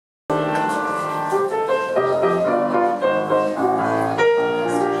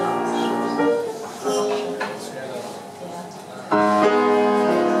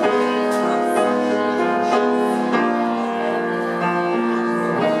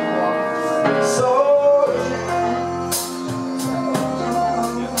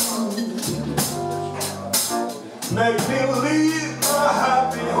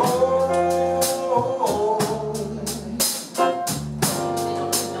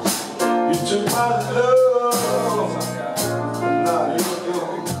to my love. Now you go.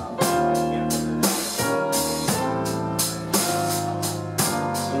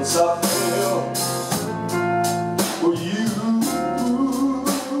 Since I fell for you,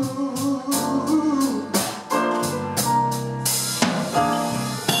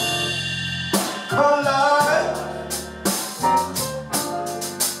 my life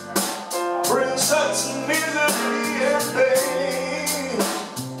brings such misery and pain.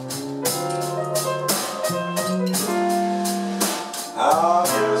 I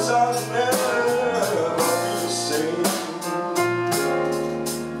guess I'll never be the same.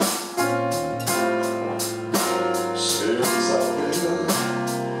 Since I fell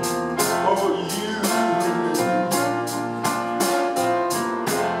for you,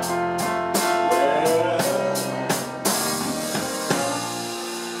 well,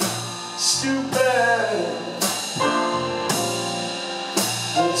 it's too bad,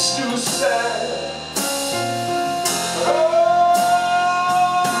 it's too sad.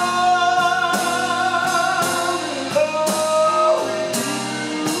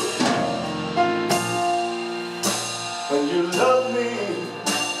 When you love me,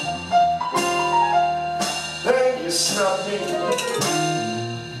 then you snub me.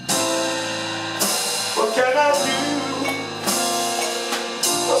 What can I do?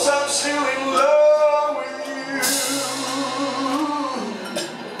 'Cause I'm still in love with you.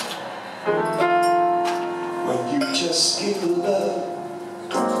 When you just give love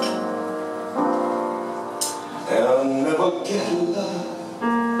and I'll never get love,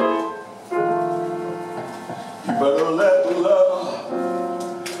 you better let love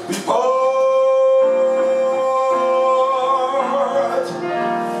be poured.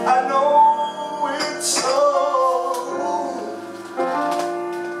 I know it's so,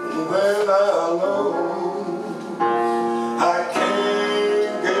 then I know I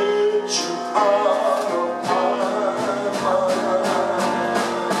can't get you out of my mind.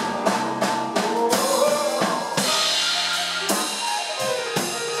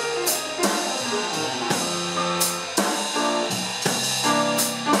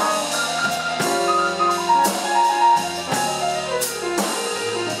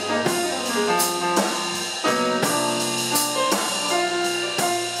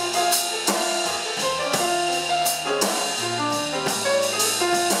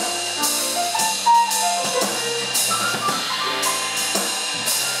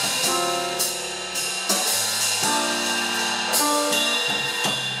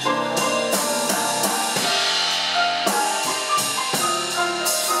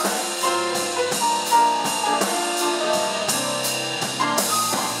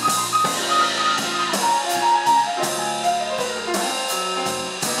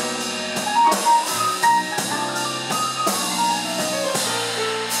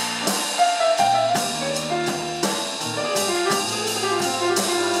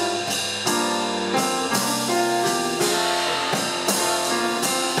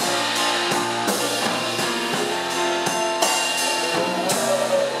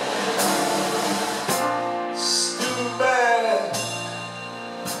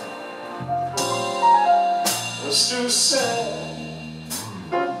 It's too sad.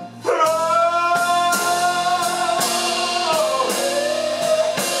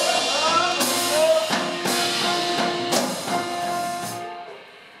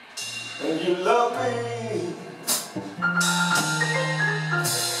 And you love me,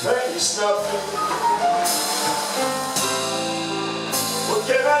 then you snub me. What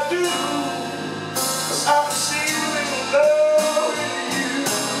can I do? 'Cause I'm still in love with you.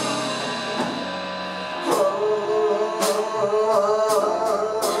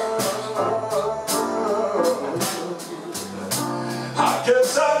 I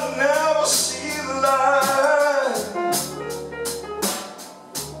guess I'll never see the light.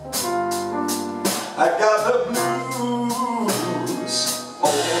 I got the blues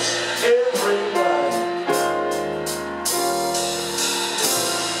almost every night.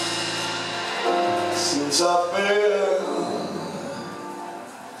 Since I fell